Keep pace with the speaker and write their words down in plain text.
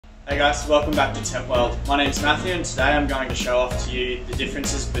Hey guys, welcome back to Tentworld. My name's Matthew and today I'm going to show off to you the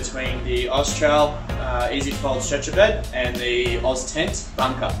differences between the OZtrail Easy Fold stretcher bed and the Oztent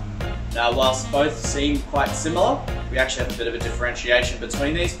bunker. Now whilst both seem quite similar, we actually have a bit of a differentiation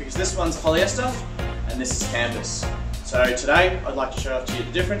between these because this one's polyester and this is canvas. So today I'd like to show off to you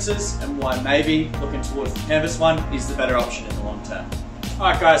the differences and why maybe looking towards the canvas one is the better option in the long term.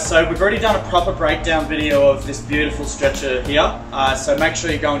 Alright guys, so we've already done a proper breakdown video of this beautiful stretcher here, so make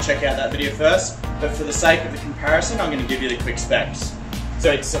sure you go and check out that video first, but for the sake of the comparison I'm going to give you the quick specs.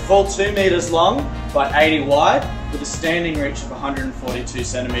 So it's a full 2 meters long by 80 wide with a standing reach of 142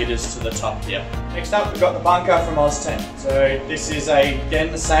 centimeters to the top here. Next up we've got the bunker from Oztent. So this is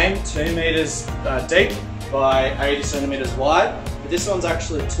again the same 2 meters deep by 80 centimeters wide, but this one's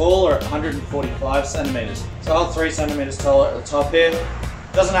actually taller at 145 centimeters. So I'll 3 centimeters taller at the top here.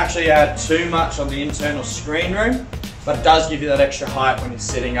 Doesn't actually add too much on the internal screen room, but it does give you that extra height when you're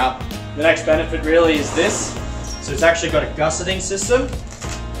sitting up. The next benefit really is this. So it's actually got a gusseting system.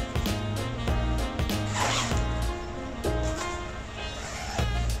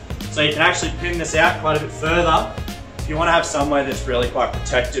 So you can actually pin this out quite a bit further if you want to have somewhere that's really quite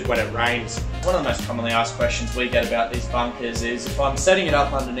protected when it rains. One of the most commonly asked questions we get about these bunkers is if I'm setting it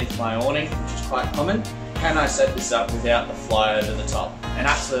up underneath my awning, which is quite common, can I set this up without the fly over the top? And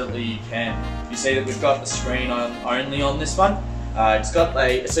absolutely you can. You see that we've got the screen only on this one. It's got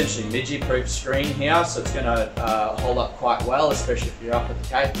a essentially midgie-proof screen here, so it's going to hold up quite well, especially if you're up at the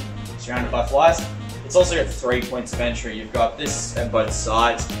cape surrounded by flies. It's also got 3 points of entry. You've got this and both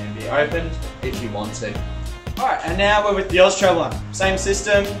sides can be opened if you want to. Alright, and now we're with the OZtrail one. Same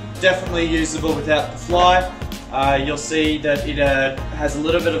system, definitely usable without the fly. You'll see that it has a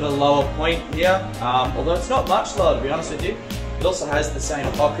little bit of a lower point here, although it's not much lower to be honest with you. It also has the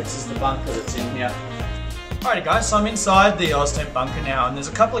same pockets as the bunker that's in here. Alrighty guys, so I'm inside the Oztent bunker now and there's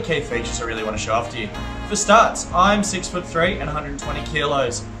a couple of key features I really want to show off to you. For starts, I'm 6'3" and 120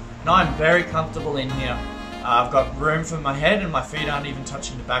 kilos and I'm very comfortable in here. I've got room for my head and my feet aren't even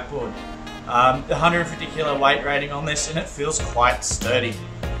touching the backboard. The 150 kilo weight rating on this and it feels quite sturdy.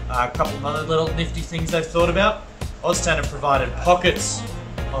 A couple of other little nifty things they've thought about. Oztent have provided pockets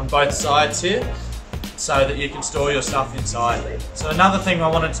on both sides here so that you can store your stuff inside. So another thing I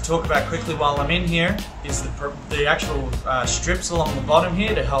wanted to talk about quickly while I'm in here is the actual strips along the bottom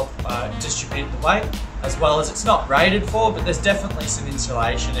here to help distribute the weight, as well as it's not rated for, but there's definitely some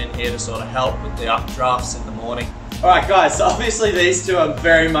insulation in here to sort of help with the updrafts in the morning. Alright guys, so obviously these two are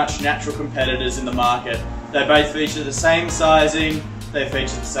very much natural competitors in the market. They both feature the same sizing, they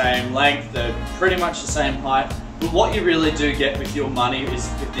feature the same length, they're pretty much the same height. But what you really do get with your money is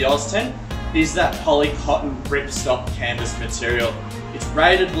with the Oztent is that poly cotton ripstop canvas material. It's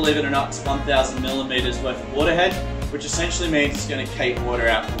rated, believe it or not, to 1000 millimeters worth of water head, which essentially means it's going to keep water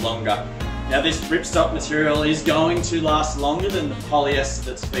out for longer. Now this ripstop material is going to last longer than the polyester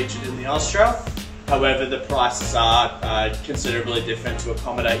that's featured in the OZtrail. However, the prices are considerably different to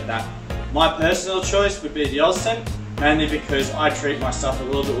accommodate that. My personal choice would be the Oztent, mainly because I treat my stuff a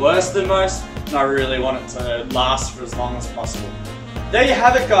little bit worse than most and I really want it to last for as long as possible. There you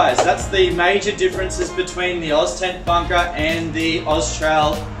have it guys, that's the major differences between the Oztent bunker and the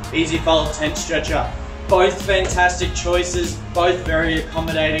OZtrail Easy Fold tent stretcher. Both fantastic choices, both very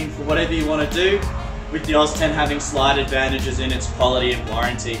accommodating for whatever you want to do, with the Oztent having slight advantages in its quality and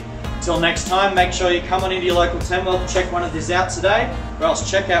warranty. Until next time, make sure you come on into your local Tentworld, check one of these out today, or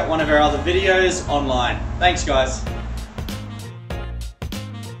else check out one of our other videos online. Thanks guys.